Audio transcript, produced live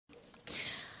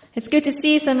It's good to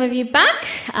see some of you back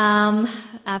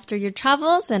after your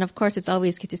travels, and of course, it's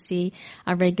always good to see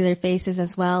our regular faces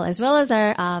as well as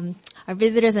our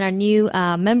visitors and our new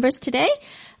members today.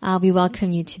 We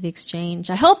welcome you to the exchange.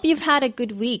 I hope you've had a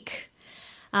good week.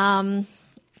 I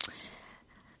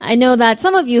know that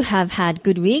some of you have had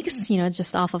good weeks,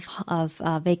 just off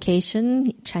of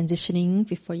vacation, transitioning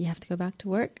before you have to go back to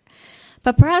work.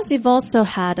 But perhaps you've also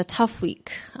had a tough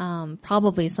week.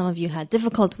 Probably some of you had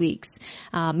difficult weeks,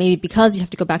 maybe because you have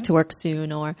to go back to work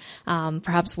soon, or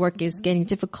perhaps work is getting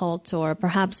difficult, or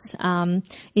perhaps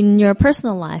in your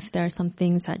personal life there are some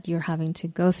things that you're having to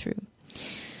go through.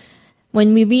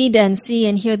 When we read and see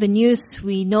and hear the news,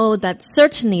 we know that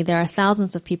certainly there are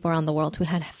thousands of people around the world who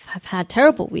have had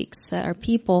terrible weeks. There are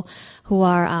people who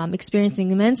are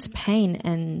experiencing immense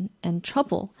pain and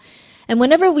trouble. And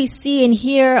whenever we see and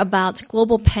hear about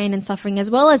global pain and suffering,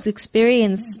 as well as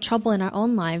experience trouble in our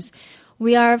own lives,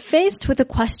 we are faced with the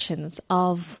questions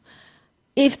of,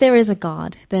 if there is a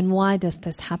God, then why does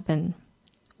this happen?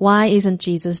 Why isn't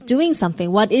Jesus doing something?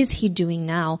 What is he doing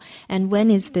now? And when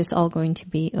is this all going to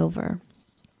be over?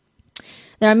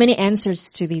 There are many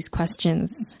answers to these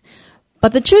questions.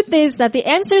 But the truth is that the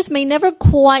answers may never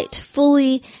quite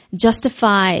fully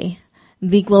justify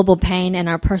the global pain and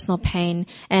our personal pain,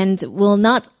 and will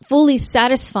not fully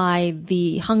satisfy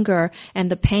the hunger and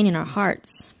the pain in our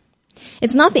hearts.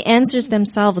 It's not the answers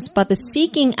themselves, but the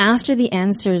seeking after the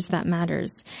answers that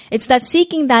matters. It's that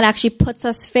seeking that actually puts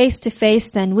us face to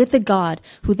face then with the God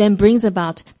who then brings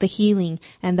about the healing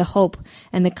and the hope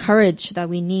and the courage that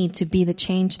we need to be the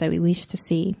change that we wish to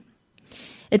see.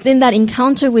 It's in that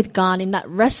encounter with God, in that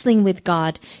wrestling with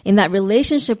God, in that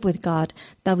relationship with God,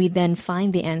 that we then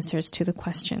find the answers to the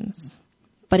questions.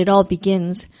 But it all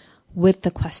begins with the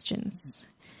questions.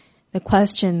 The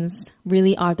questions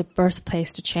really are the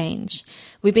birthplace to change.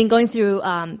 We've been going through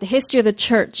the history of the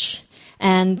church,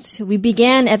 and we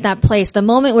began at that place, the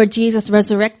moment where Jesus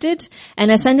resurrected and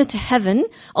ascended to heaven.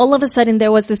 All of a sudden,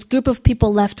 there was this group of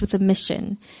people left with a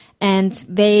mission. And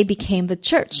they became the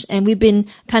church. And we've been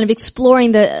kind of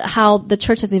exploring how the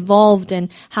church has evolved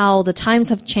and how the times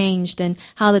have changed and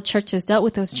how the church has dealt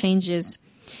with those changes.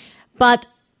 But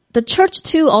the church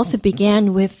too also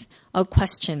began with a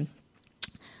question.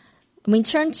 When we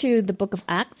turn to the book of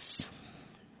Acts,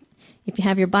 if you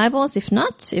have your Bibles, if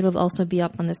not, it will also be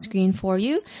up on the screen for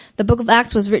you. The book of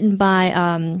Acts was written by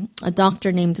a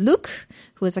doctor named Luke,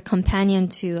 who is a companion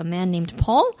to a man named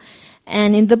Paul.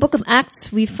 And in the book of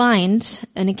Acts, we find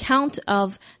an account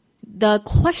of the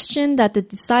question that the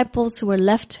disciples who were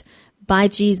left by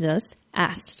Jesus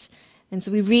asked. And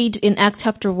so we read in Acts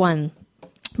chapter 1,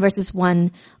 verses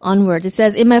 1 onward. It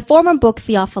says, "In my former book,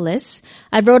 Theophilus,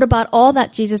 I wrote about all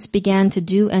that Jesus began to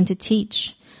do and to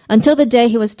teach, until the day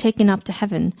he was taken up to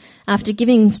heaven, after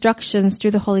giving instructions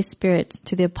through the Holy Spirit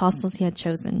to the apostles he had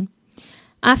chosen.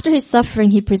 After his suffering,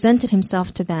 he presented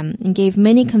himself to them and gave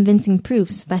many convincing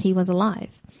proofs that he was alive.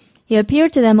 He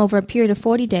appeared to them over a period of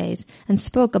 40 days and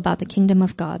spoke about the kingdom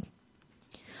of God.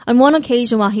 On one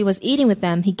occasion, while he was eating with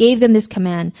them, he gave them this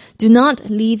command, 'Do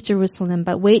not leave Jerusalem,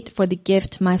 but wait for the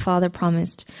gift my Father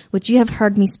promised, which you have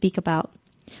heard me speak about.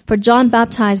 For John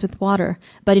baptized with water,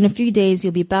 but in a few days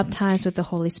you'll be baptized with the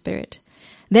Holy Spirit.'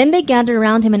 Then they gathered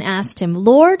around him and asked him,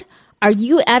 'Lord, are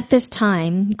you at this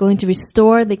time going to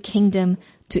restore the kingdom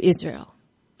to Israel?'"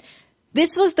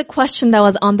 This was the question that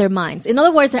was on their minds. In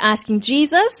other words, they're asking,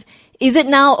 Jesus, is it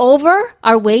now over?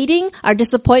 Our waiting, our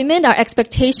disappointment, our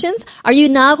expectations? Are you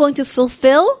now going to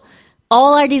fulfill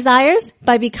all our desires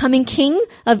by becoming king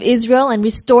of Israel and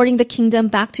restoring the kingdom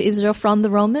back to Israel from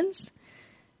the Romans?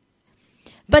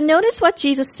 But notice what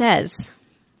Jesus says.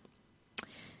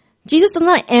 Jesus does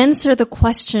not answer the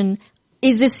question,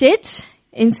 is this it?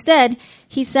 Instead,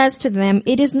 he says to them,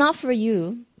 Jesus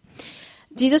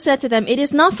said to them, "It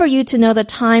is not for you to know the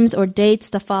times or dates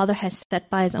the Father has set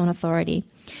by his own authority,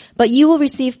 but you will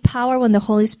receive power when the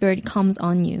Holy Spirit comes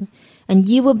on you, and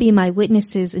you will be my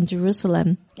witnesses in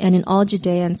Jerusalem and in all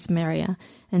Judea and Samaria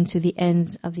and to the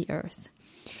ends of the earth."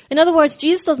 In other words,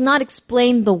 Jesus does not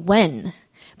explain the when,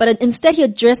 but instead he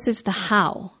addresses the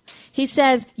how. He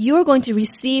says, you're going to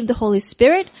receive the Holy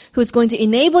Spirit, who's going to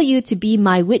enable you to be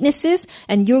my witnesses,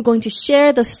 and you're going to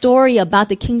share the story about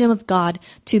the kingdom of God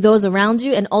to those around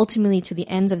you and ultimately to the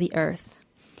ends of the earth.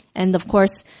 And of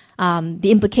course,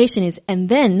 the implication is, and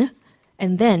then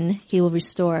he will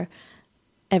restore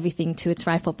everything to its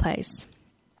rightful place.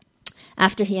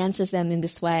 After he answers them in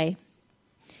this way,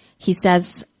 he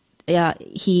says,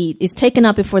 he is taken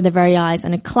up before their very eyes,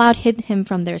 and a cloud hid him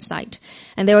from their sight.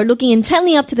 And they were looking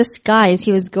intently up to the sky as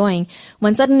he was going,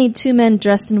 when suddenly 2 men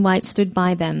dressed in white stood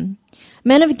by them.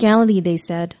 "Men of Galilee," they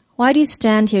said, Why do you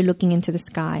stand here looking into the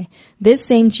sky? This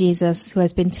same Jesus who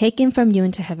has been taken from you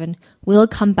into heaven will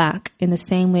come back in the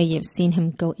same way you have seen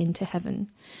him go into heaven.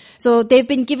 So they've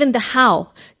been given the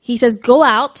how. He says, go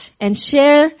out and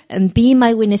share and be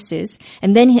my witnesses.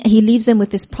 And then he leaves them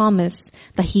with this promise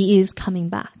that he is coming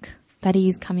back, that he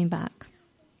is coming back.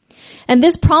 And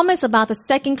this promise about the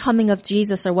second coming of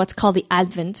Jesus, or what's called the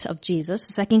advent of Jesus,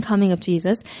 the second coming of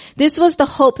Jesus, this was the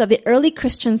hope that the early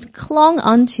Christians clung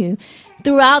onto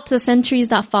throughout the centuries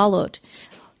that followed.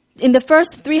 In the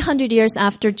first 300 years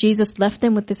after Jesus left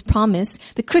them with this promise,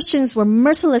 the Christians were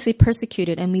mercilessly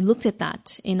persecuted, and we looked at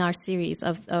that in our series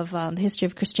of the history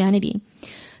of Christianity.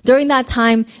 During that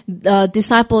time, the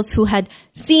disciples who had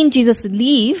seen Jesus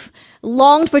leave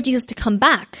longed for Jesus to come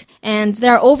back. And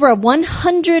there are over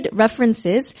 100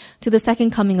 references to the second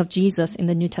coming of Jesus in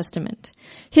the New Testament.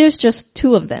 Here's just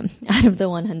 2 of them out of the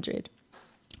 100.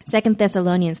 2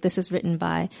 Thessalonians, this is written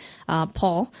by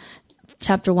Paul,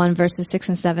 chapter 1, verses 6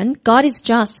 and 7. God is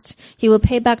just. He will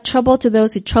pay back trouble to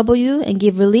those who trouble you and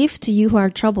give relief to you who are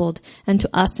troubled, and to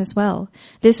us as well.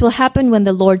 This will happen when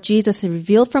the Lord Jesus is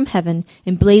revealed from heaven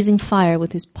in blazing fire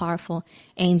with his powerful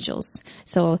angels.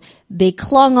 So they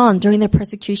clung on during their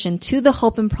persecution to the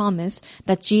hope and promise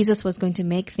that Jesus was going to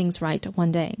make things right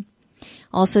one day.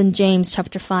 Also in James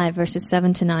chapter 5, verses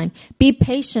 7 to 9. Be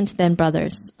patient then,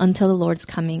 brothers, until the Lord's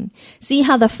coming. See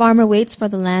how the farmer waits for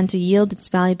the land to yield its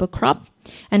valuable crop,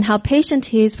 and how patient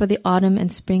he is for the autumn and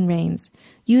spring rains.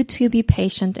 You too be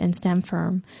patient and stand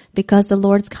firm, because the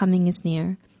Lord's coming is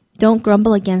near. Don't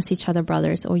grumble against each other,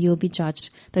 brothers, or you will be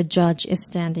judged. The judge is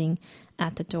standing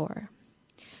at the door.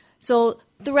 So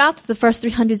throughout the first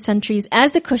 300 centuries,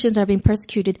 as the Christians are being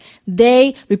persecuted,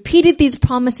 they repeated these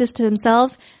promises to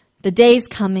themselves. The day is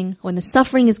coming when the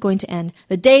suffering is going to end.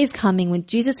 The day is coming when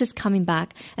Jesus is coming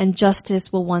back and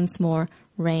justice will once more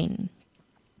reign.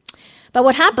 But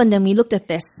what happened, and we looked at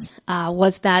this,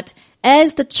 was that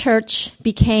as the church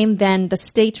became then the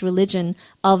state religion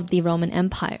of the Roman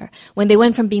Empire, when they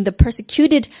went from being the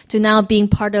persecuted to now being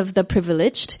part of the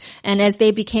privileged, and as they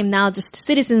became now just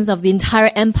citizens of the entire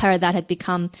empire that had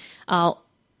become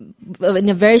in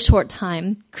a very short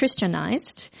time,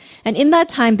 Christianized. And in that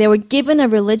time, they were given a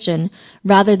religion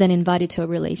rather than invited to a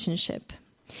relationship.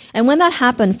 And when that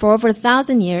happened, for over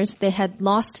 1,000 years, they had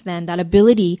lost then that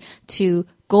ability to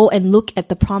go and look at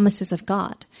the promises of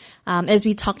God. As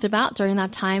we talked about during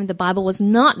that time, the Bible was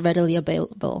not readily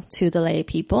available to the lay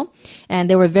people, and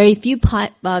there were very few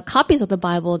copies of the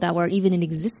Bible that were even in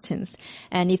existence.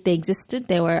 And if they existed,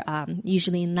 they were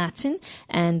usually in Latin,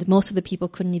 and most of the people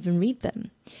couldn't even read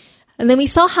them. And then we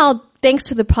saw how, thanks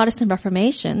to the Protestant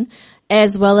Reformation,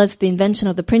 as well as the invention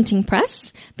of the printing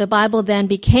press, the Bible then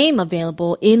became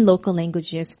available in local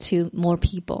languages to more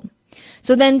people.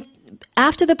 So then,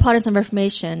 after the Protestant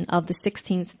Reformation of the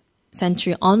 16th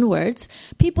century onwards,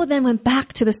 people then went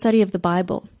back to the study of the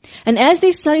Bible. And as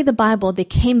they studied the Bible, they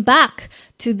came back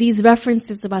to these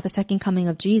references about the second coming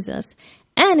of Jesus.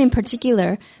 And in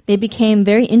particular, they became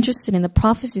very interested in the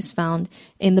prophecies found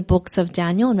in the books of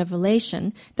Daniel and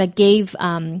Revelation that gave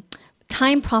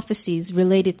time prophecies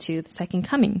related to the second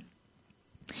coming.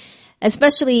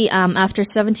 Especially after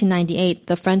 1798,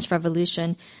 the French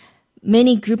Revolution,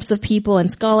 many groups of people and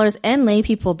scholars and lay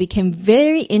people became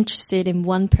very interested in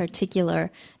one particular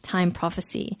time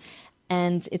prophecy.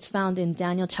 And it's found in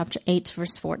Daniel chapter 8,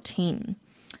 verse 14.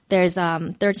 There's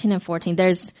 13 and 14.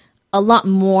 There's a lot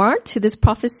more to this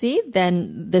prophecy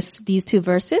than these 2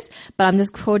 verses, but I'm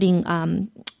just quoting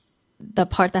the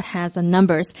part that has the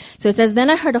numbers. So it says, Then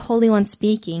I heard a Holy One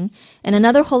speaking, and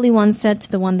another Holy One said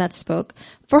to the one that spoke,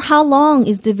 For how long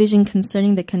is division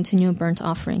concerning the continual burnt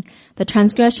offering, the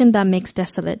transgression that makes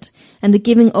desolate, and the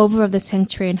giving over of the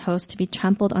sanctuary and host to be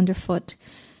trampled underfoot?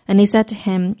 And he said to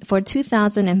him, For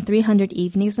 2,300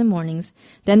 evenings and mornings,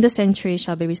 then the sanctuary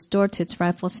shall be restored to its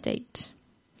rightful state.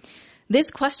 This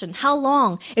question, how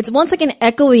long? It's once again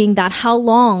echoing that how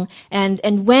long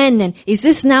and when, and is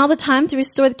this now the time to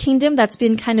restore the kingdom? That's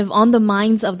been kind of on the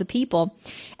minds of the people.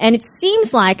 And it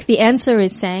seems like the answer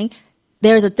is saying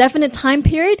there's a definite time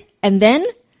period and then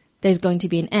there's going to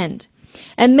be an end.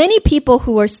 And many people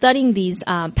who were studying these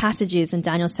passages in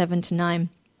Daniel 7 to 9,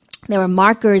 there were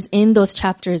markers in those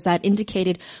chapters that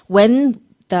indicated when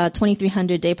the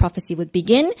 2300-day prophecy would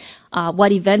begin,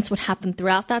 what events would happen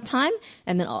throughout that time,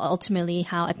 and then ultimately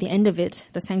how at the end of it,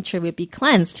 the sanctuary would be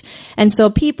cleansed. And so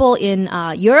people in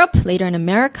Europe, later in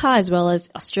America, as well as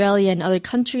Australia and other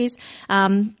countries,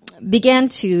 began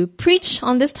to preach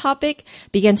on this topic,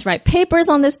 began to write papers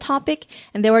on this topic,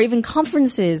 and there were even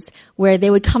conferences where they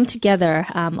would come together.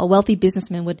 A wealthy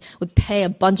businessman would pay a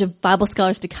bunch of Bible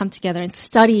scholars to come together and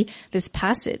study this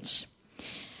passage.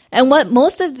 And what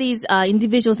most of these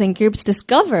individuals and groups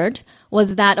discovered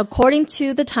was that according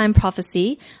to the time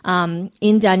prophecy,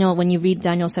 in Daniel, when you read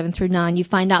Daniel 7 through 9, you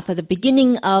find out that the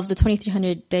beginning of the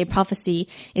 2300-day prophecy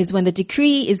is when the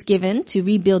decree is given to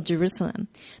rebuild Jerusalem.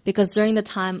 Because during the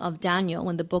time of Daniel,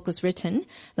 when the book was written,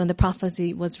 when the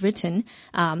prophecy was written,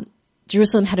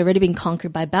 Jerusalem had already been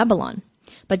conquered by Babylon.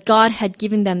 But God had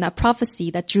given them that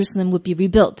prophecy that Jerusalem would be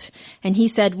rebuilt. And he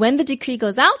said, when the decree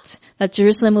goes out that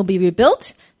Jerusalem will be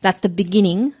rebuilt, that's the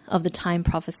beginning of the time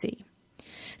prophecy.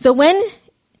 So when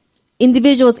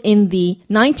individuals in the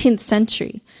 19th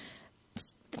century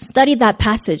studied that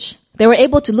passage, they were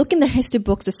able to look in their history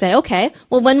books to say, okay,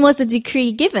 well, when was the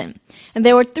decree given? And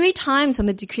there were 3 times when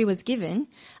the decree was given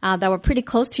that were pretty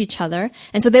close to each other.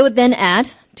 And so they would then add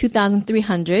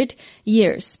 2,300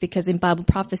 years, because in Bible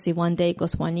prophecy, 1 day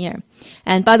equals 1 year.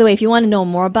 And by the way, if you want to know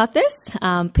more about this,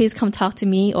 please come talk to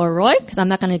me or Roy, because I'm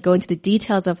not going to go into the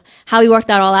details of how we worked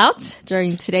that all out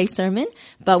during today's sermon,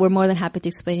 but we're more than happy to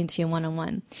explain it to you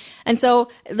one-on-one. And so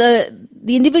the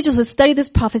individuals who studied this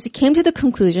prophecy came to the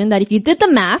conclusion that if you did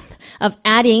the math of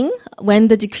adding when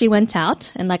the decree went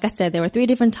out, and like I said, there were 3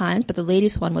 different times, but the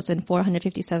latest one was in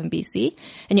 457 BC,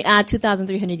 and you add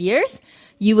 2,300 years,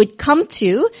 you would come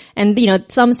to, and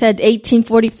some said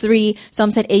 1843,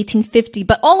 some said 1850,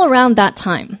 but all around that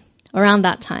time,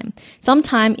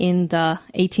 sometime in the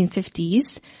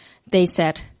 1850s, they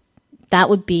said that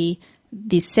would be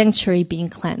the sanctuary being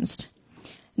cleansed.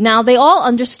 Now, they all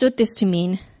understood this to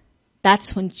mean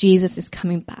that's when Jesus is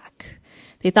coming back.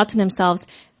 They thought to themselves,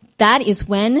 that is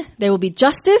when there will be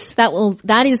justice.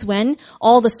 That is when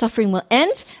all the suffering will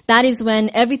end. That is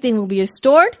when everything will be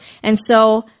restored. And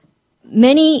so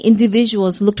many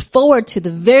individuals looked forward to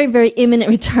the very, very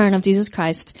imminent return of Jesus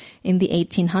Christ in the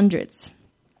 1800s.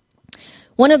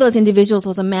 One of those individuals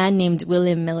was a man named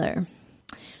William Miller.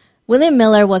 William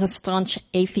Miller was a staunch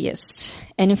atheist.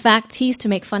 And in fact, he used to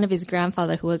make fun of his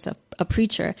grandfather, who was a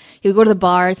preacher. He would go to the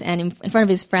bars, and in front of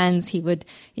his friends, he would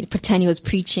pretend he was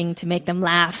preaching to make them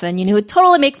laugh. And he would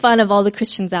totally make fun of all the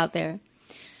Christians out there.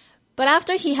 But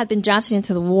after he had been drafted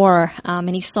into the war,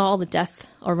 and he saw all the death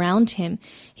around him,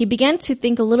 he began to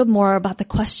think a little more about the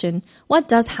question, what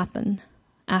does happen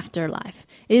after life?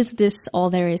 Is this all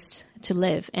there is to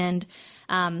live? And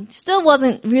still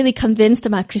wasn't really convinced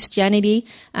about Christianity,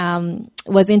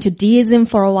 was into deism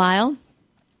for a while.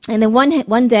 And then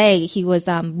one day he was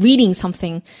reading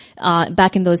something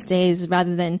back in those days.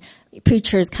 Rather than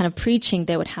preachers kind of preaching,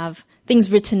 they would have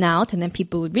things written out and then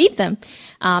people would read them.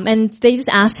 And they just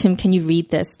asked him, can you read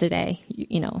this today?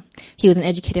 He was an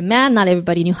educated man. Not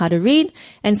everybody knew how to read.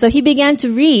 And so he began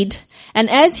to read. And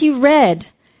as he read,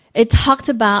 it talked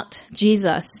about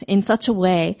Jesus in such a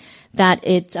way that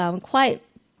it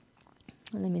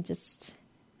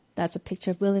that's a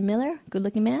picture of William Miller,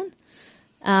 good-looking man.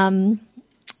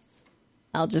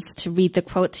 I'll just read the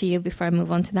quote to you before I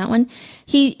move on to that one.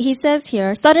 He says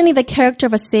here, suddenly the character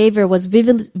of a savior was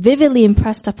vividly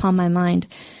impressed upon my mind.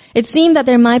 It seemed that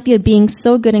there might be a being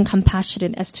so good and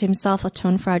compassionate as to himself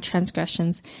atone for our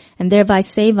transgressions and thereby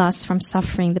save us from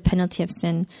suffering the penalty of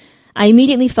sin. I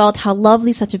immediately felt how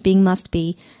lovely such a being must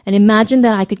be and imagined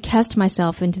that I could cast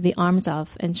myself into the arms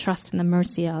of and trust in the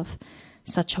mercy of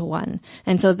such a one.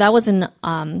 And so that was in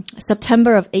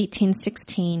September of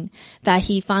 1816 that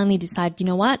he finally decided, you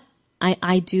know what?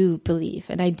 I do believe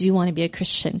and I do want to be a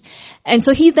Christian. And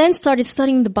so he then started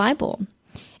studying the Bible.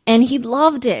 And he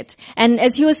loved it. And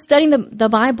as he was studying the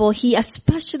Bible, he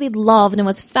especially loved and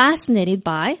was fascinated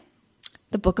by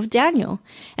the book of Daniel.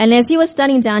 And as he was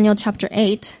studying Daniel chapter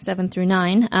 8, 7 through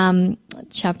 9,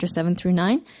 chapter 7 through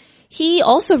 9, he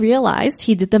also realized,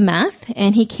 he did the math,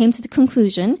 and he came to the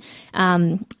conclusion,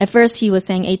 at first he was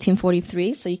saying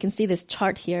 1843, so you can see this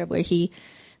chart here where he,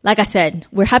 like I said,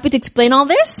 we're happy to explain all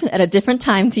this at a different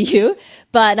time to you,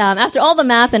 but after all the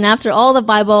math and after all the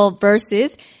Bible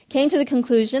verses, came to the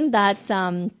conclusion that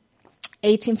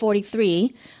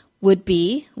 1843 would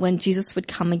be when Jesus would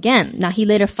come again. Now, he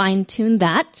later fine-tuned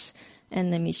that,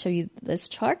 and let me show you this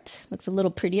chart. Looks a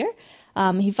little prettier.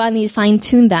 He finally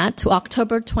fine-tuned that to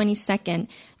October 22nd,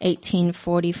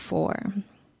 1844.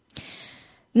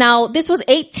 Now, this was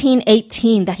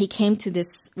 1818 that he came to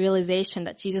this realization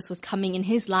that Jesus was coming in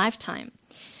his lifetime.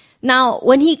 Now,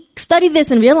 when he studied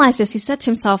this and realized this, he said to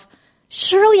himself,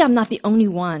 surely I'm not the only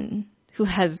one who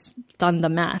has done the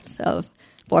math of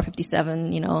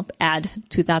 457, add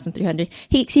 2,300.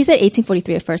 He said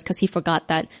 1843 at first because he forgot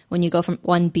that when you go from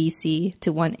 1 BC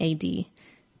to 1 AD,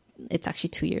 it's actually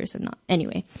 2 years and not.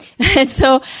 Anyway. And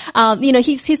so,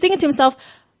 he's thinking to himself,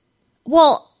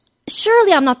 well,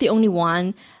 surely I'm not the only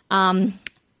one.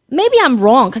 maybe I'm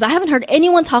wrong because I haven't heard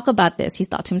anyone talk about this, he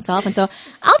thought to himself. And so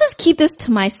I'll just keep this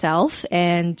to myself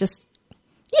and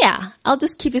I'll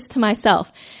just keep this to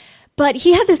myself. But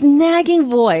he had this nagging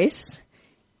voice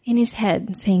in his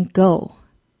head saying, go,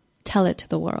 tell it to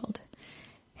the world.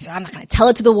 He said, I'm not going to tell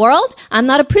it to the world. I'm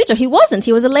not a preacher. He wasn't.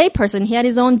 He was a layperson. He had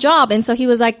his own job. And so he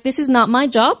was like, this is not my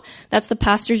job. That's the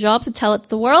pastor's job to tell it to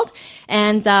the world.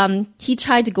 And he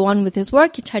tried to go on with his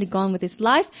work. He tried to go on with his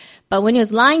life. But when he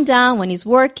was lying down, when he's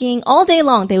working, all day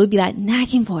long, there would be that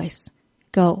nagging voice.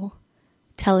 Go,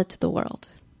 tell it to the world.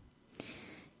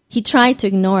 He tried to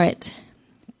ignore it.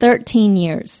 13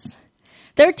 years.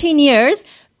 13 years.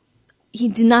 He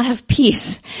did not have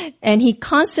peace. And he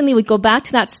constantly would go back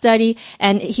to that study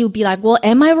and he would be like, well,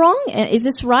 am I wrong? Is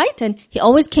this right? And he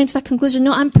always came to that conclusion,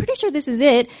 no, I'm pretty sure this is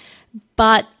it.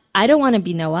 But I don't want to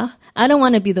be Noah. I don't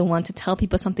want to be the one to tell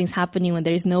people something's happening when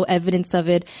there's no evidence of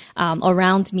it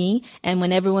around me and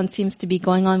when everyone seems to be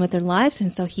going on with their lives.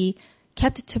 And so he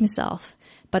kept it to himself.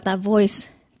 But that voice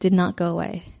did not go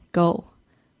away. Go,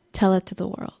 tell it to the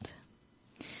world.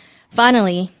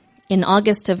 Finally, in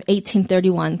August of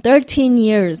 1831, 13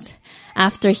 years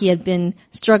after he had been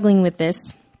struggling with this,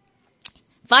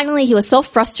 finally he was so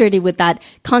frustrated with that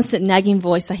constant nagging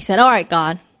voice that he said, all right,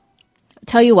 God, I'll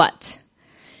tell you what.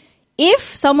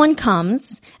 If someone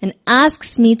comes and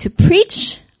asks me to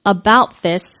preach about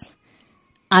this,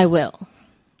 I will.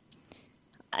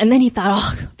 And then he thought,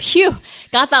 oh, phew,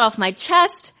 got that off my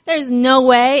chest. There's no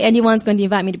way anyone's going to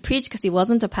invite me to preach because he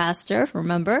wasn't a pastor,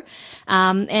 remember?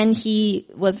 And he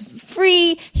was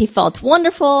free. He felt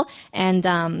wonderful.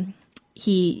 And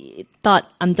he thought,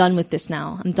 I'm done with this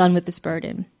now. I'm done with this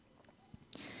burden.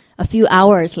 A few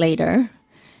hours later,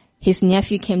 his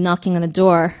nephew came knocking on the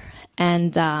door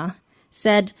and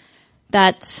said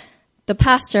that the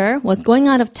pastor was going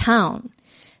out of town.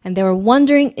 And they were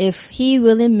wondering if he,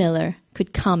 William Miller,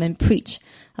 could come and preach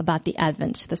about the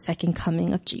Advent, the second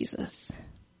coming of Jesus.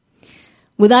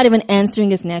 Without even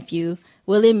answering his nephew,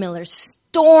 William Miller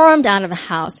stormed out of the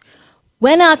house,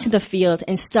 went out to the field,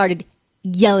 and started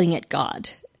yelling at God.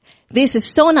 This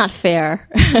is so not fair.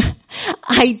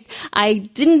 I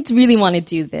didn't really want to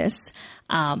do this.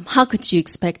 How could you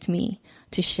expect me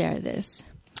to share this?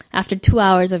 After 2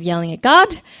 hours of yelling at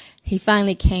God, he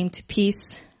finally came to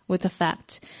peace with the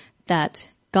fact that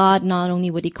God not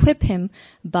only would equip him,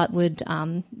 but would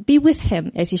be with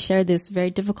him as he shared this very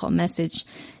difficult message.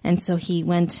 And so he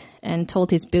went and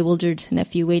told his bewildered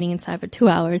nephew waiting inside for 2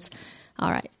 hours,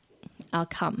 all right, I'll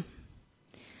come.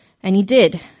 And he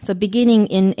did. So beginning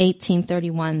in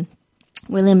 1831,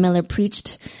 William Miller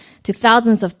preached to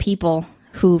thousands of people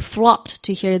who flocked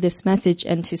to hear this message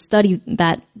and to study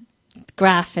that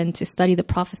graph and to study the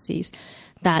prophecies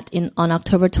that on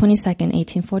October 22nd,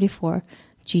 1844,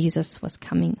 Jesus was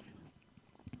coming.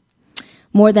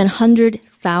 More than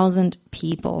 100,000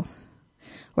 people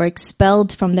were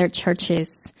expelled from their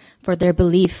churches for their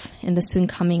belief in the soon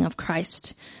coming of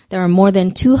Christ. There are more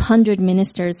than 200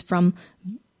 ministers from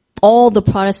all the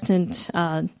Protestant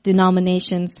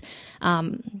denominations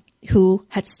who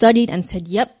had studied and said,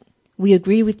 yep, we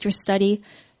agree with your study,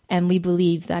 and we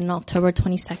believe that on October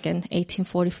 22nd,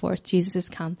 1844, Jesus has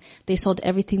come. They sold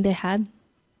everything they had.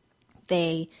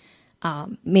 They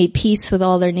made peace with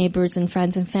all their neighbors and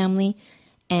friends and family,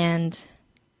 and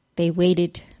they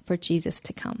waited for Jesus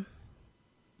to come.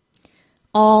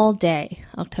 All day,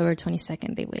 October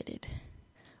 22nd, they waited.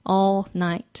 All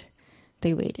night,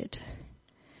 they waited.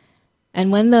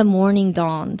 And when the morning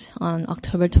dawned on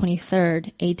October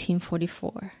 23rd,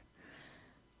 1844,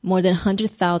 more than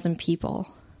 100,000 people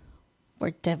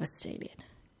were devastated.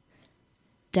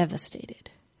 Devastated.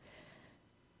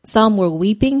 Some were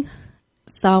weeping.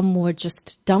 Some were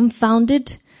just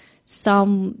dumbfounded.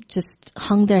 Some just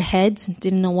hung their heads and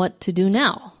didn't know what to do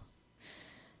now.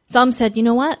 Some said, you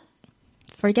know what?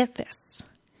 Forget this.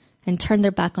 And turned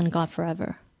their back on God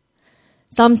forever.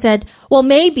 Some said, well,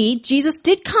 maybe Jesus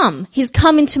did come. He's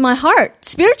come into my heart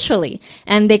spiritually.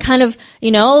 And they kind of,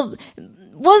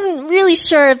 wasn't really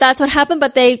sure if that's what happened,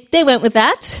 but they went with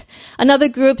that. Another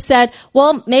group said,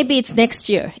 well, maybe it's next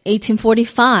year,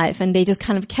 1845. And they just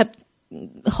kind of kept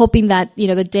hoping that,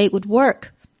 the date would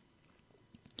work.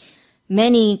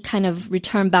 Many kind of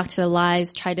returned back to their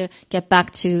lives, tried to get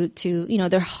back to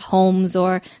their homes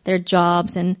or their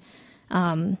jobs. And,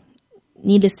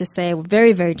 needless to say, were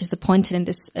very, very disappointed. And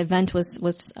this event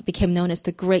became known as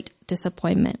the Great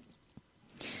Disappointment.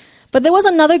 But there was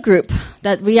another group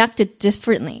that reacted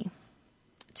differently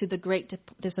to the Great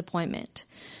Disappointment.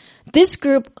 This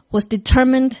group was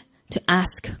determined to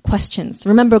ask questions.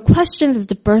 Remember, questions is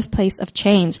the birthplace of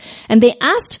change. And they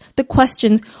asked the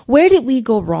questions, where did we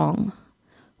go wrong?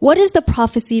 What is the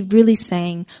prophecy really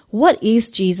saying? What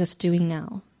is Jesus doing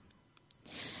now?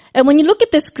 And when you look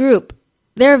at this group,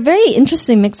 they're a very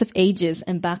interesting mix of ages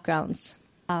and backgrounds.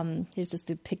 Here's just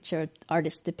the picture,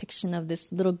 artist's depiction of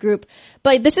this little group.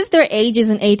 But this is their ages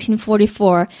in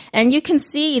 1844. And you can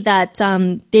see that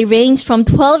they range from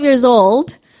 12 years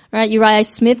old, right? Uriah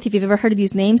Smith, if you've ever heard of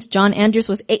these names. John Andrews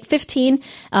was 15.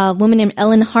 A woman named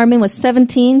Ellen Harmon was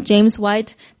 17. James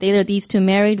White, these two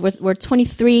married, were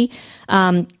 23.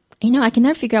 I can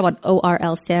never figure out what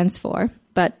ORL stands for.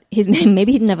 But his name,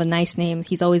 maybe he didn't have a nice name.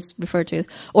 He's always referred to as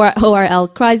ORL.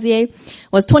 Crozier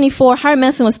was 24. Harry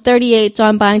Manson was 38.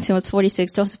 John Byington was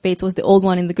 46. Joseph Bates was the old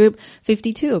one in the group,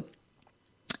 52.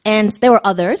 And there were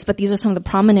others, but these are some of the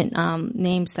prominent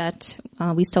names that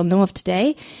we still know of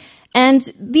today. And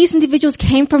these individuals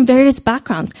came from various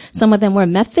backgrounds. Some of them were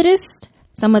Methodists.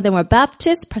 Some of them were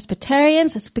Baptists,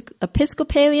 Presbyterians,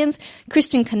 Episcopalians,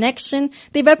 Christian Connection.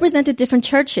 They represented different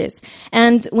churches.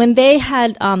 And when they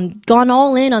had gone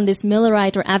all in on this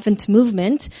Millerite or Advent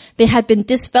movement, they had been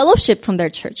disfellowshipped from their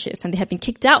churches and they had been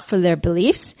kicked out for their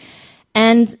beliefs.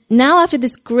 And now after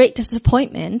this great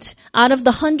disappointment, out of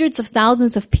the hundreds of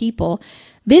thousands of people,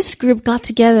 this group got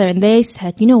together and they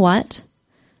said, you know what?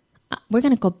 We're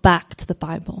going to go back to the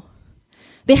Bible.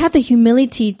 They had the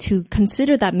humility to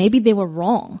consider that maybe they were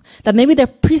wrong, that maybe their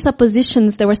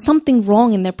presuppositions, there was something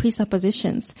wrong in their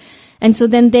presuppositions. And so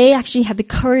then they actually had the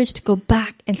courage to go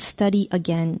back and study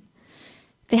again.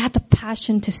 They had the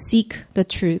passion to seek the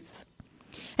truth.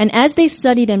 And as they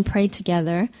studied and prayed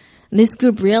together, this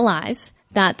group realized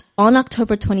that on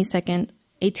October 22nd,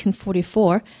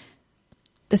 1844,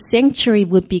 the sanctuary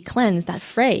would be cleansed, that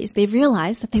phrase. They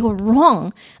realized that they were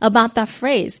wrong about that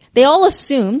phrase. They all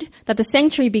assumed that the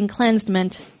sanctuary being cleansed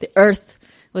meant the earth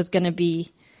was going to be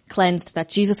cleansed, that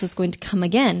Jesus was going to come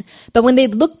again. But when they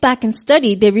looked back and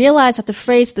studied, they realized that the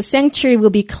phrase, the sanctuary will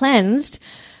be cleansed,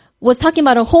 was talking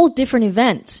about a whole different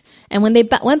event. And when they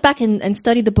went back and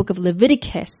studied the book of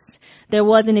Leviticus, there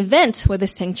was an event where the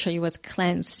sanctuary was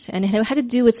cleansed. And it had to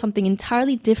do with something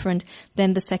entirely different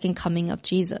than the second coming of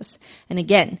Jesus. And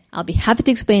again, I'll be happy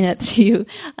to explain that to you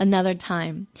another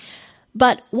time.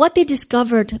 But what they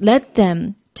discovered led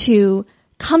them to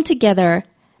come together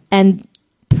and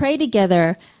pray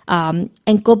together, and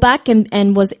go back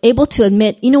and was able to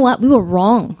admit, you know what, we were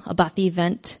wrong about the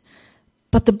event.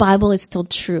 But the Bible is still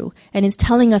true, and it's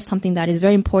telling us something that is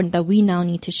very important that we now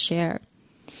need to share.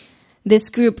 This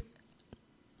group,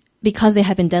 because they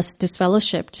had been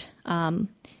disfellowshipped,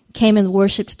 came and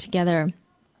worshipped together.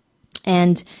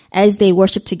 And as they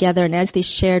worshipped together and as they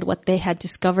shared what they had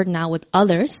discovered now with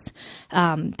others,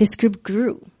 this group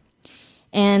grew.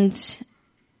 And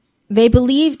they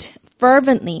believed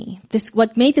fervently.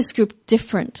 What made this group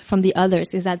different from the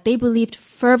others is that they believed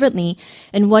fervently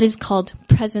in what is called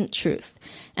present truth.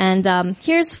 And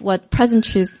here's what present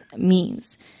truth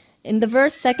means. In the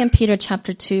verse 2 Peter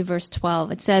chapter 2, verse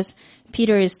 12, it says,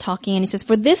 Peter is talking and he says,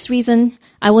 "For this reason,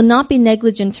 I will not be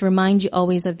negligent to remind you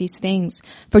always of these things,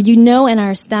 for you know and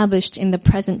are established in the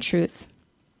present truth."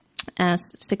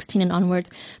 As 16 and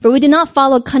onwards, "For we did not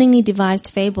follow cunningly devised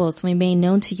fables when we made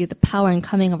known to you the power and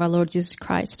coming of our Lord Jesus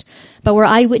Christ, but were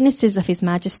eyewitnesses of his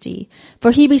majesty.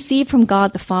 For he received from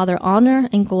God the Father honor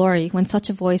and glory when such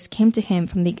a voice came to him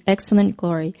from the excellent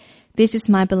glory, 'This is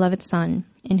my beloved Son,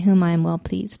 in whom I am well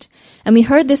pleased.' And we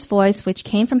heard this voice which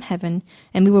came from heaven,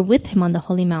 and we were with him on the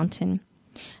holy mountain.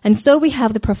 And so we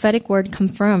have the prophetic word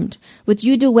confirmed, which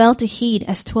you do well to heed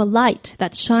as to a light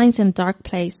that shines in a dark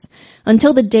place,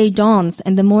 until the day dawns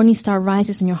and the morning star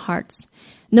rises in your hearts.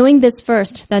 Knowing this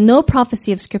first, that no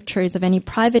prophecy of Scripture is of any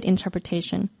private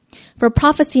interpretation. For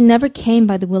prophecy never came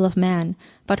by the will of man,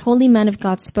 but holy men of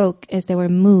God spoke as they were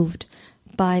moved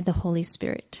by the Holy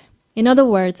Spirit." In other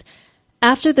words,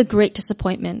 after the great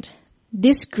disappointment,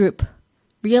 this group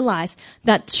realized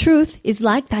that truth is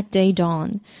like that day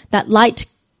dawn, that light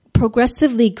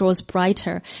progressively grows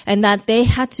brighter, and that they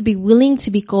had to be willing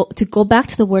to go back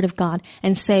to the Word of God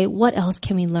and say, what else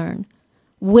can we learn?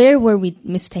 Where were we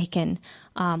mistaken?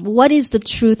 What is the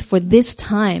truth for this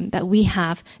time that we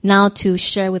have now to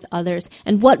share with others?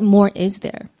 And what more is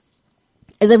there?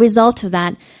 As a result of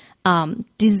that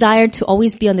desire to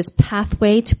always be on this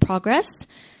pathway to progress,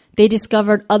 they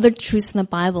discovered other truths in the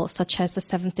Bible, such as the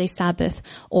seventh-day Sabbath,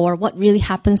 or what really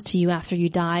happens to you after you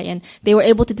die. And they were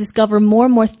able to discover more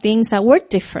and more things that were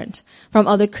different from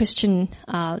other Christian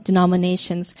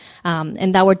denominations,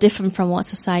 and that were different from what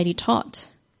society taught.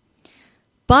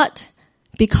 But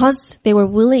because they were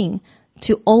willing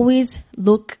to always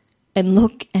look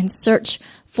and search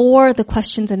for the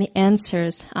questions and the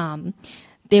answers,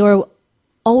 they were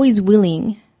always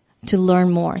willing to learn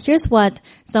more. Here's what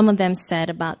some of them said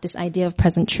about this idea of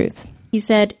present truth. He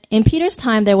said, in Peter's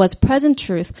time, there was present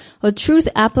truth, or truth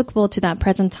applicable to that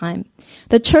present time.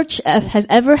 The church has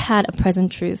ever had a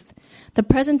present truth. The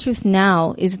present truth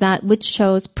now is that which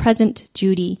shows present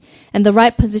duty and the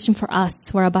right position for us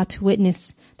who are about to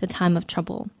witness the time of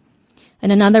trouble.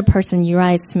 And another person,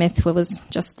 Uriah Smith, who was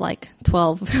just like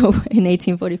 12 in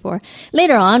 1844.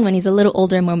 Later on, when he's a little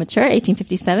older and more mature,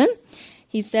 1857,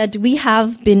 he said, we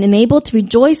have been enabled to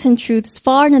rejoice in truths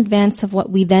far in advance of what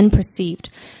we then perceived.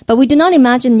 But we do not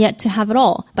imagine yet to have it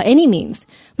all, by any means.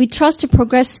 We trust to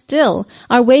progress still,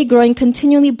 our way growing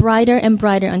continually brighter and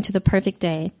brighter unto the perfect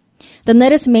day. Then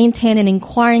let us maintain an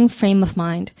inquiring frame of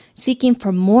mind, seeking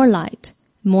for more light,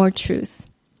 more truth.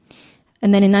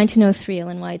 And then in 1903,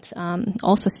 Ellen White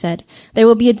also said, there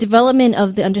will be a development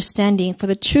of the understanding, for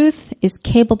the truth is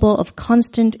capable of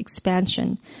constant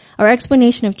expansion. Our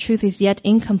explanation of truth is yet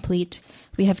incomplete.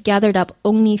 We have gathered up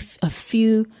only a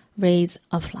few rays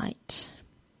of light.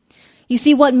 You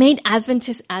see, what made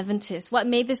Adventists Adventists, what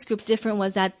made this group different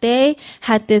was that they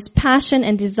had this passion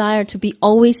and desire to be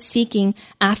always seeking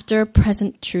after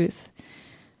present truth.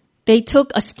 They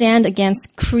took a stand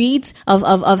against creeds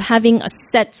of having a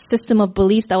set system of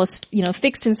beliefs that was,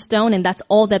 fixed in stone, and that's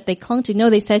all that they clung to.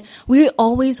 No, they said, we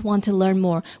always want to learn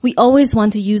more. We always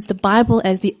want to use the Bible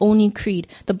as the only creed.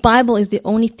 The Bible is the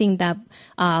only thing that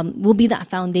will be that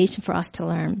foundation for us to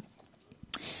learn.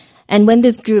 And when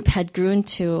this group had grown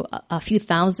to a few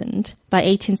thousand by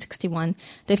 1861,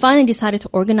 they finally decided to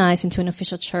organize into an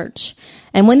official church.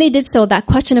 And when they did so, that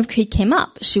question of creed came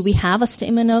up. Should we have a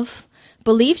statement of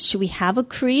beliefs? Should we have a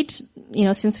creed,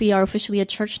 since we are officially a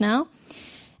church now?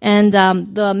 And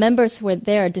the members who were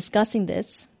there discussing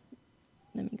this,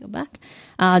 let me go back,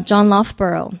 John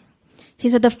Loughborough. He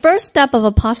said, the first step of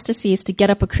apostasy is to get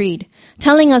up a creed,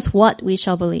 telling us what we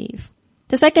shall believe.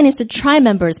 The second is to try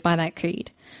members by that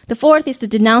creed. The fourth is to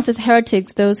denounce as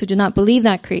heretics those who do not believe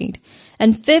that creed.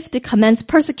 And fifth, to commence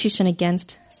persecution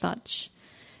against such.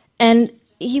 And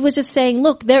he was just saying,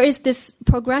 look, there is this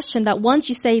progression that once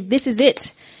you say this is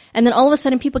it, and then all of a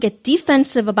sudden people get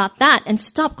defensive about that and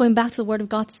stop going back to the Word of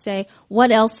God to say,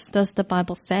 what else does the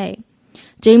Bible say?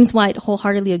 James White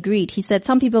wholeheartedly agreed. He said,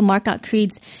 some people mark out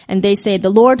creeds and they say, the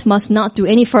Lord must not do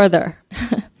any further.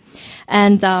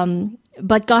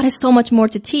 But God has so much more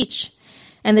to teach.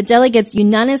 And the delegates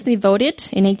unanimously voted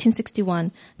in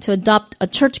 1861 to adopt a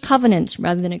church covenant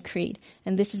rather than a creed.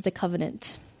 And this is the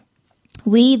covenant.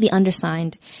 We, the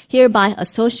undersigned, hereby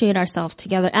associate ourselves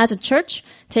together as a church,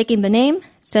 taking the name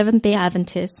Seventh-day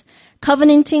Adventists,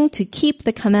 covenanting to keep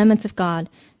the commandments of God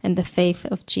and the faith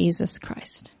of Jesus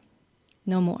Christ.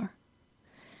 No more.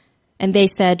 And they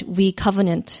said, we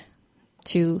covenant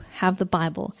to have the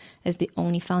Bible as the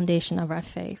only foundation of our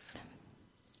faith.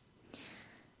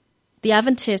 The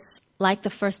Adventists, like the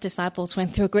first disciples,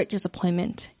 went through a great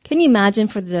disappointment. Can you imagine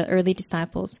for the early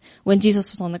disciples when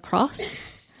Jesus was on the cross?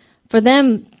 For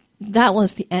them, that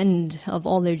was the end of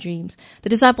all their dreams. The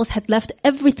disciples had left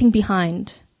everything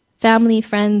behind. Family,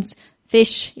 friends,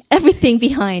 fish, everything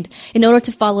behind in order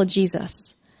to follow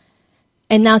Jesus.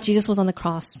 And now Jesus was on the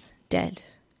cross, dead.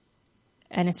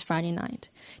 And it's Friday night.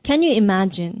 Can you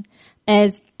imagine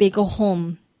as they go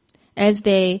home, as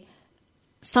they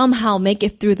somehow make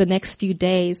it through the next few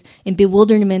days in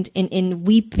bewilderment, in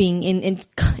weeping, in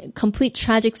complete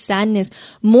tragic sadness,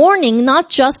 mourning not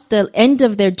just the end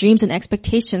of their dreams and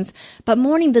expectations, but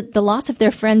mourning the loss of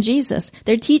their friend Jesus,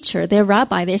 their teacher, their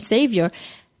rabbi, their savior.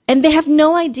 And they have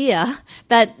no idea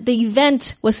that the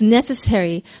event was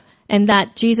necessary and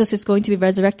that Jesus is going to be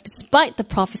resurrected despite the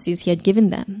prophecies he had given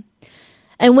them.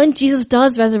 And when Jesus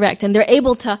does resurrect and they're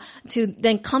able to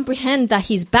then comprehend that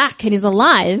he's back and he's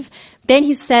alive, then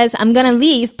he says, I'm going to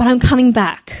leave, but I'm coming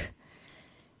back.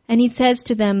 And he says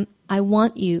to them, I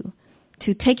want you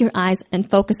to take your eyes and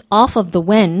focus off of the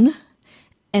when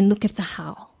and look at the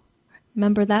how.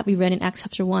 Remember that? We read in Acts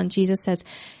chapter 1. Jesus says,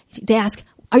 they ask,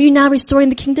 are you now restoring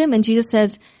the kingdom? And Jesus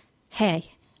says, hey,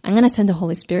 I'm going to send the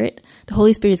Holy Spirit. The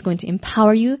Holy Spirit is going to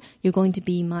empower you. You're going to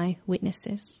be my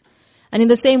witnesses. And in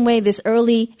the same way, this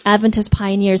early Adventist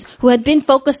pioneers who had been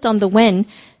focused on the when,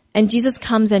 and Jesus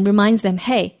comes and reminds them,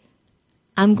 hey,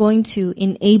 I'm going to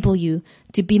enable you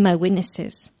to be my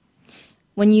witnesses.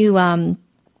 When you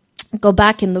go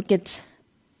back and look at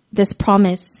this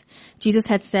promise, Jesus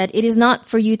had said, it is not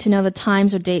for you to know the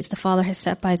times or dates the Father has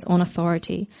set by his own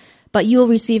authority, but you will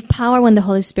receive power when the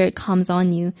Holy Spirit comes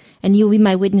on you, and you will be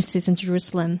my witnesses in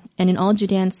Jerusalem and in all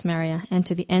Judea and Samaria and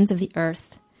to the ends of the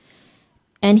earth.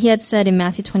 And he had said in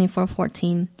Matthew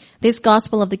 24:14, this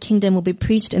gospel of the kingdom will be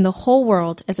preached in the whole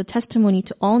world as a testimony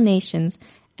to all nations,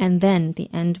 and then the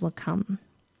end will come.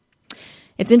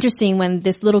 It's interesting when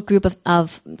this little group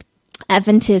of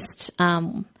Adventists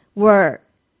were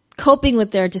coping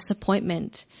with their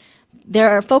disappointment.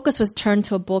 Their focus was turned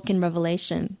to a book in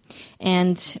Revelation.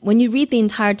 And when you read the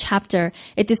entire chapter,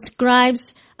 it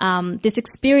describes this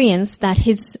experience that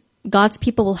God's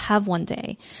people will have one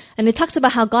day. And it talks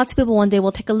about how God's people one day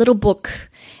will take a little book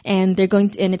and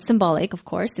and it's symbolic, of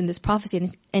course, in this prophecy.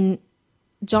 And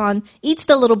John eats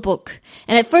the little book.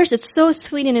 And at first it's so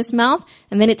sweet in his mouth,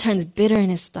 and then it turns bitter in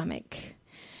his stomach.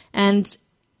 And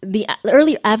the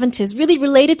early Adventists really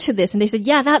related to this, and they said,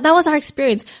 yeah, that was our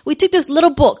experience. We took this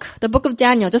little book, the book of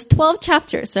Daniel, just 12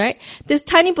 chapters, right? This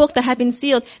tiny book that had been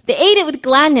sealed. They ate it with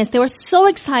gladness. They were so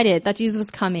excited that Jesus was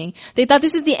coming. They thought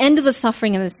this is the end of the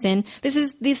suffering and the sin. This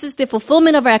is the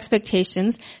fulfillment of our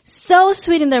expectations. So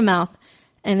sweet in their mouth,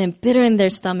 and then bitter in their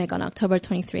stomach on October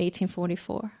 23,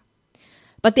 1844.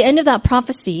 But the end of that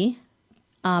prophecy,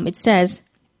 it says,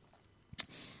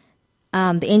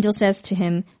 the angel says to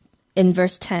him, in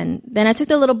verse 10, then I took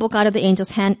the little book out of the angel's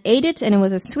hand, ate it, and it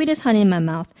was as sweet as honey in my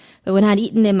mouth. But when I had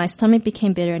eaten it, my stomach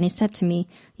became bitter, and he said to me,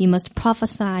 you must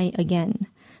prophesy again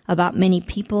about many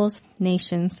peoples,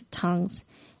 nations, tongues,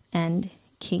 and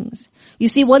kings. You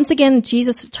see, once again,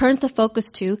 Jesus turns the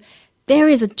focus to, there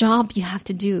is a job you have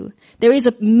to do. There is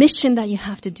a mission that you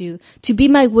have to do, to be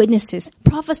my witnesses.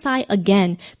 Prophesy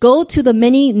again. Go to the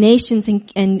many nations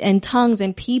and tongues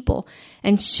and people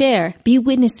and share, be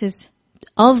witnesses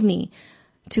of me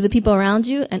to the people around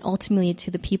you and ultimately to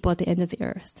the people at the end of the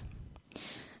earth.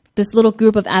 This little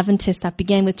group of Adventists that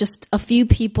began with just a few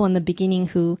people in the beginning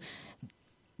who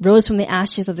rose from the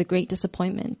ashes of the great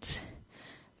disappointment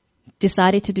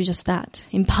decided to do just that.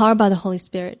 Empowered by the Holy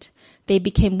Spirit, they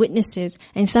became witnesses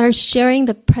and started sharing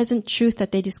the present truth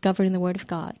that they discovered in the Word of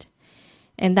God.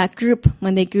 And that group,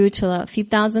 when they grew to a few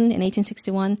thousand in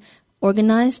 1861,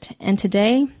 organized, and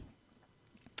today,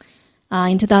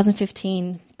 in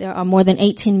 2015, there are more than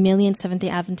 18 million Seventh-day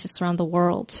Adventists around the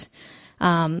world.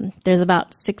 There's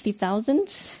about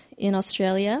 60,000 in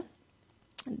Australia.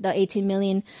 The 18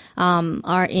 million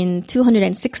are in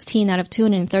 216 out of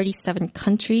 237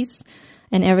 countries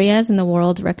and areas in the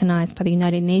world recognized by the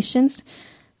United Nations.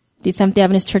 The Seventh-day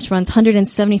Adventist Church runs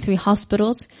 173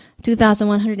 hospitals,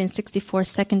 2,164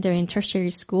 secondary and tertiary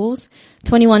schools,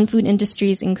 21 food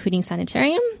industries including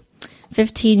sanitarium,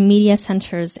 15 media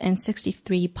centers, and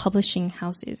 63 publishing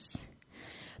houses.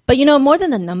 But more than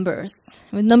the numbers,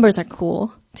 numbers are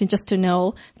cool to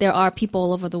know there are people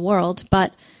all over the world,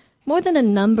 but more than the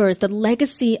numbers, the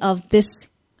legacy of this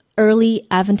early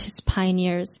Adventist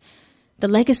pioneers, the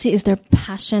legacy is their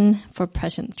passion for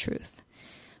present truth.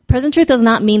 Present truth does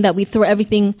not mean that we throw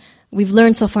everything we've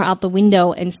learned so far out the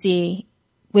window and see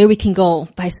where we can go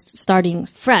by starting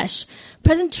fresh.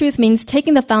 Present truth means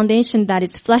taking the foundation that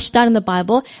is fleshed out in the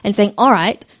Bible and saying, all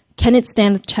right, can it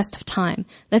stand the test of time?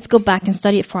 Let's go back and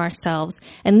study it for ourselves.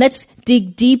 And let's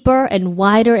dig deeper and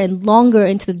wider and longer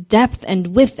into the depth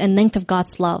and width and length of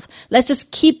God's love. Let's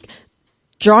just keep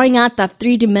drawing out that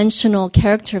three-dimensional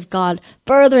character of God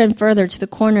further and further to the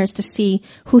corners to see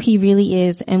who He really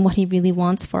is and what He really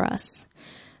wants for us.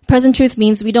 Present truth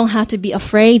means we don't have to be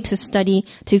afraid to study,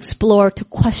 to explore, to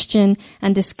question,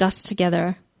 and discuss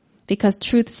together, because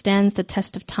truth stands the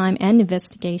test of time and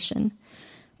investigation.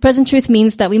 Present truth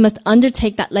means that we must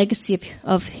undertake that legacy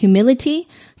of humility,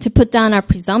 to put down our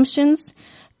presumptions,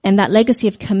 and that legacy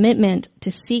of commitment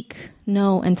to seek,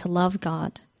 know, and to love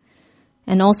God.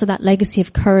 And also that legacy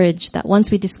of courage, that once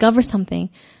we discover something,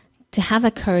 to have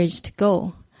that courage to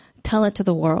go, tell it to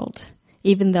the world,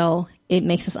 even though it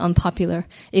makes us unpopular,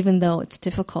 even though it's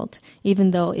difficult,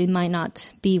 even though it might not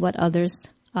be what others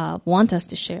want us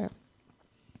to share.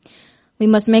 We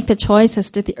must make the choice,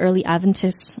 as did the early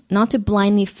Adventists, not to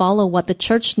blindly follow what the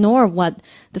church nor what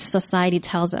the society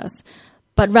tells us,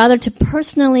 but rather to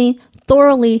personally,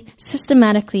 thoroughly,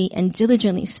 systematically, and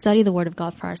diligently study the Word of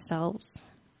God for ourselves.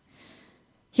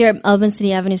 Here at Melbourne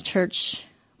City Adventist Church,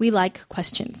 we like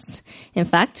questions. In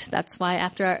fact, that's why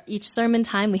after each sermon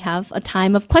time, we have a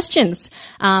time of questions.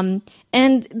 And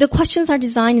the questions are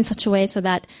designed in such a way so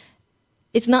that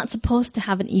it's not supposed to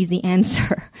have an easy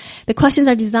answer. The questions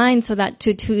are designed so that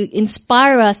to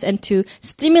inspire us and to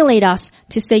stimulate us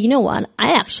to say, you know what,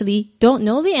 I actually don't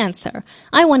know the answer.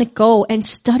 I want to go and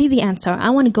study the answer.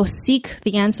 I want to go seek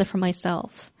the answer for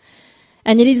myself.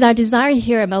 And it is our desire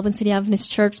here at Melbourne City Adventist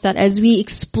Church that as we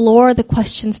explore the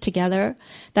questions together,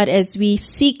 that as we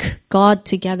seek God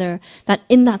together, that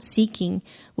in that seeking,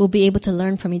 we'll be able to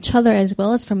learn from each other as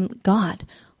well as from God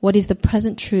what is the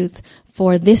present truth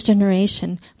for this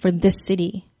generation, for this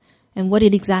city, and what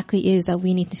it exactly is that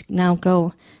we need to now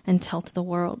go and tell to the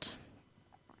world.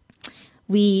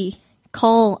 We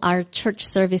call our church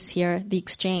service here the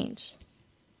exchange.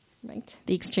 Right?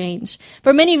 The exchange.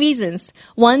 For many reasons.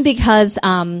 One, because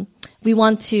we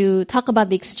want to talk about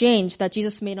the exchange that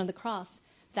Jesus made on the cross,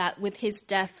 that with his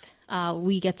death,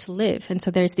 we get to live. And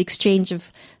so there's the exchange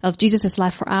of Jesus'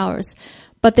 life for ours.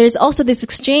 But there's also this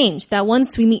exchange that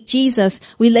once we meet Jesus,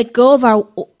 we let go of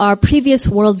our previous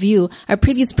worldview, our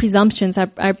previous presumptions,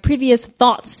 our previous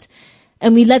thoughts,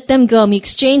 and we let them go and we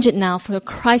exchange it now for a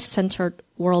Christ-centered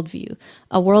worldview,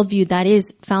 a worldview that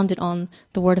is founded on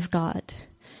the Word of God.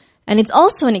 And it's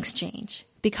also an exchange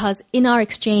because in our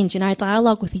exchange, in our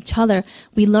dialogue with each other,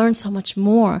 we learn so much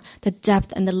more, the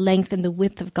depth and the length and the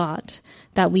width of God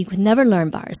that we could never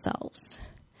learn by ourselves.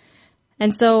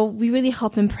 And so we really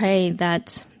hope and pray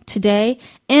that today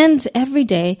and every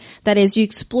day, that as you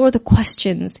explore the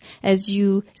questions, as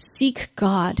you seek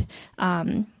God,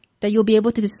 that you'll be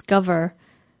able to discover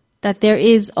that there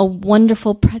is a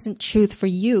wonderful present truth for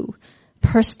you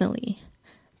personally,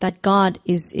 that God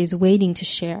is waiting to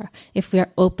share if we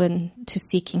are open to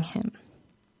seeking him.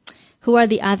 Who are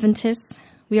the Adventists?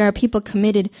 We are a people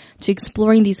committed to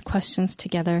exploring these questions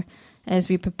together as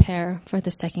we prepare for the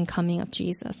second coming of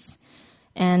Jesus.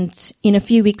 And in a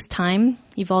few weeks' time,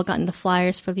 you've all gotten the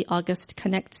flyers for the August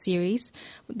Connect series.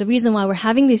 The reason why we're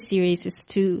having this series is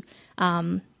to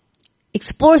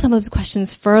explore some of those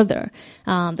questions further.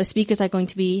 The speakers are going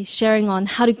to be sharing on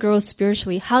how to grow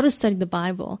spiritually, how to study the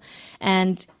Bible.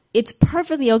 And it's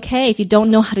perfectly okay if you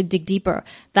don't know how to dig deeper.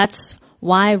 That's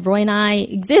why Roy and I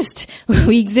exist.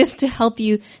 We exist to help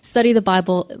you study the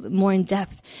Bible more in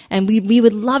depth. And we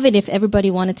would love it if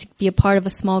everybody wanted to be a part of a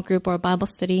small group or a Bible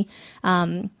study.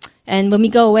 And when we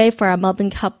go away for our Melbourne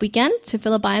Cup weekend to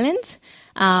Phillip Island,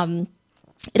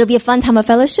 it'll be a fun time of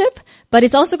fellowship, but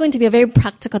it's also going to be a very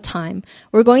practical time.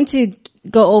 We're going to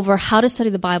go over how to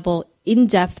study the Bible in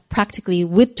depth, practically,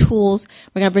 with tools.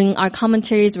 We're going to bring our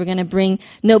commentaries. We're going to bring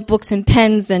notebooks and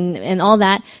pens and all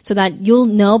that so that you'll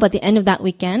know by the end of that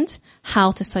weekend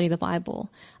how to study the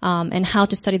Bible, and how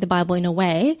to study the Bible in a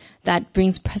way that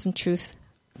brings present truth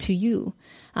to you,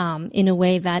 in a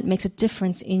way that makes a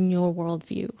difference in your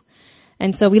worldview.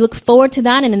 And so we look forward to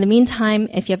that. And in the meantime,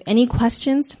 if you have any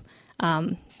questions,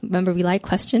 remember we like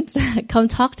questions, come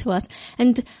talk to us.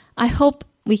 And I hope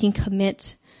we can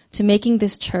commit to making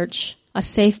this church a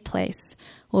safe place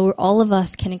where all of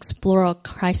us can explore a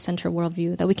Christ-centered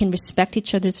worldview, that we can respect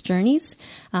each other's journeys,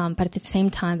 but at the same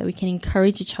time that we can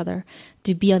encourage each other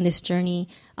to be on this journey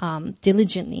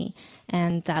diligently,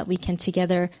 and that we can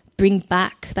together bring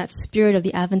back that spirit of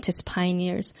the Adventist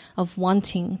pioneers of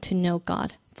wanting to know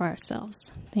God for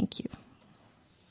ourselves. Thank you.